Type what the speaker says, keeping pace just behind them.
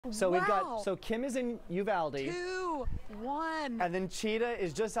So we've got, so Kim is in Uvalde. 2, 1. And then Cheetah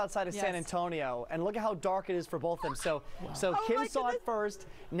is just outside of San Antonio. And look at how dark it is for both of them. So, so Kim saw it first.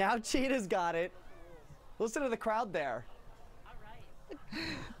 Now Cheetah's got it. Listen to the crowd there. All right.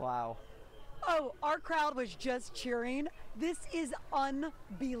 Wow. Oh, our crowd was just cheering. This is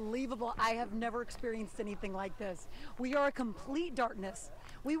unbelievable. I have never experienced anything like this. We are a complete darkness.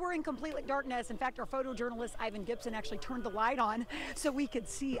 We were in complete darkness. In fact, our photojournalist, Ivan Gibson, actually turned the light on so we could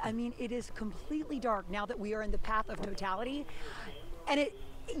see. I mean, it is completely dark now that we are in the path of totality. And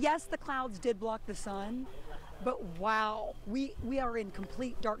yes, the clouds did block the sun, but wow, we are in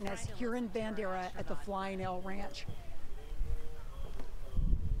complete darkness here in Bandera at the Flying L Ranch.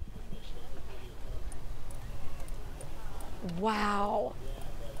 Wow.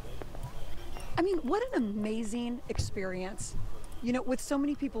 I mean, what an amazing experience. You know, with so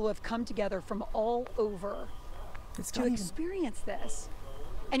many people who have come together from all over to experience this.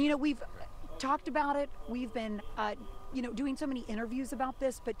 And, you know, we've talked about it. We've been, you know, doing so many interviews about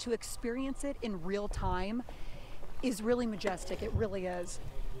this, but to experience it in real time is really majestic. It really is.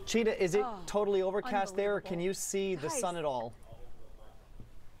 Cheetah, is it totally overcast there, or can you see the sun at all?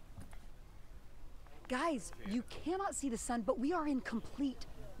 Guys, you cannot see the sun, but we are in complete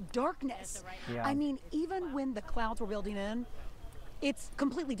darkness. Yeah. I mean, even when the clouds were building in, it's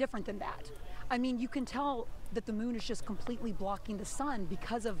completely different than that. I mean, you can tell that the moon is just completely blocking the sun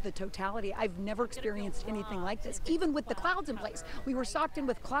because of the totality. I've never experienced anything like this, even with the clouds in place. We were socked in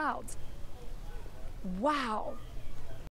with clouds. Wow.